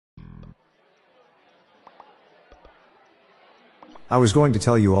I was going to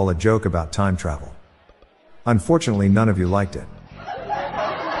tell you all a joke about time travel. Unfortunately, none of you liked it.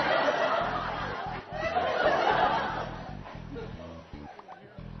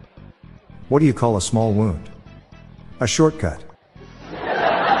 What do you call a small wound? A shortcut.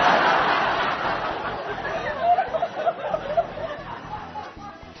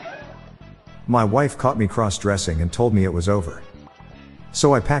 My wife caught me cross-dressing and told me it was over.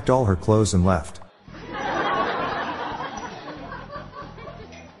 So I packed all her clothes and left.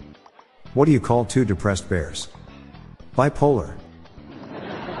 What do you call two depressed bears? Bipolar.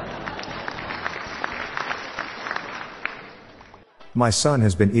 My son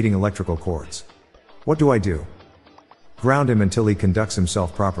has been eating electrical cords. What do I do? Ground him until he conducts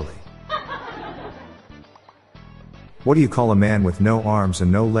himself properly. What do you call a man with no arms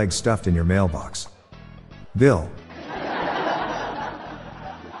and no legs stuffed in your mailbox? Bill.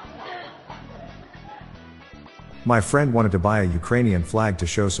 My friend wanted to buy a Ukrainian flag to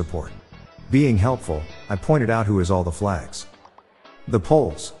show support. Being helpful, I pointed out who is all the flags. The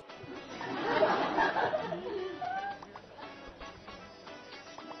Poles.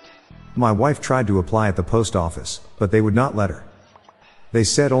 My wife tried to apply at the post office, but they would not let her. They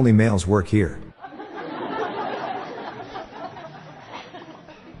said only males work here.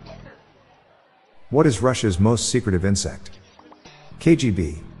 What is Russia's most secretive insect?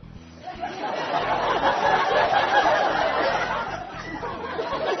 KGB.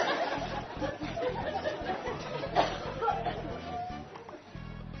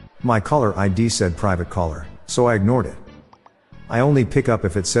 My caller ID said private caller, so I ignored it. I only pick up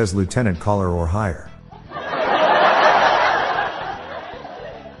if it says lieutenant caller or higher.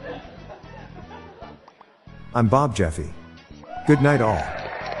 I'm Bob Jeffy. Good night all.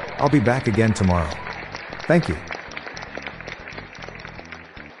 I'll be back again tomorrow. Thank you.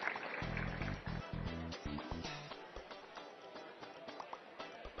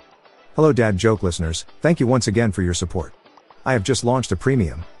 Hello dad joke listeners, thank you once again for your support. I have just launched a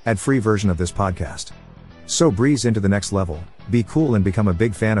premium, ad-free version of this podcast. So breeze into the next level, be cool and become a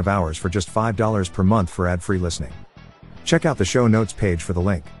big fan of ours for just $5 per month for ad-free listening. Check out the show notes page for the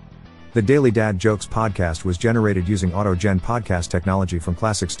link. The Daily Dad Jokes podcast was generated using AutoGen podcast technology from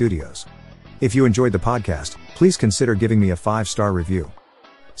Classic Studios. If you enjoyed the podcast, please consider giving me a 5-star review.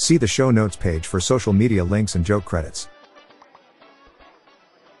 See the show notes page for social media links and joke credits.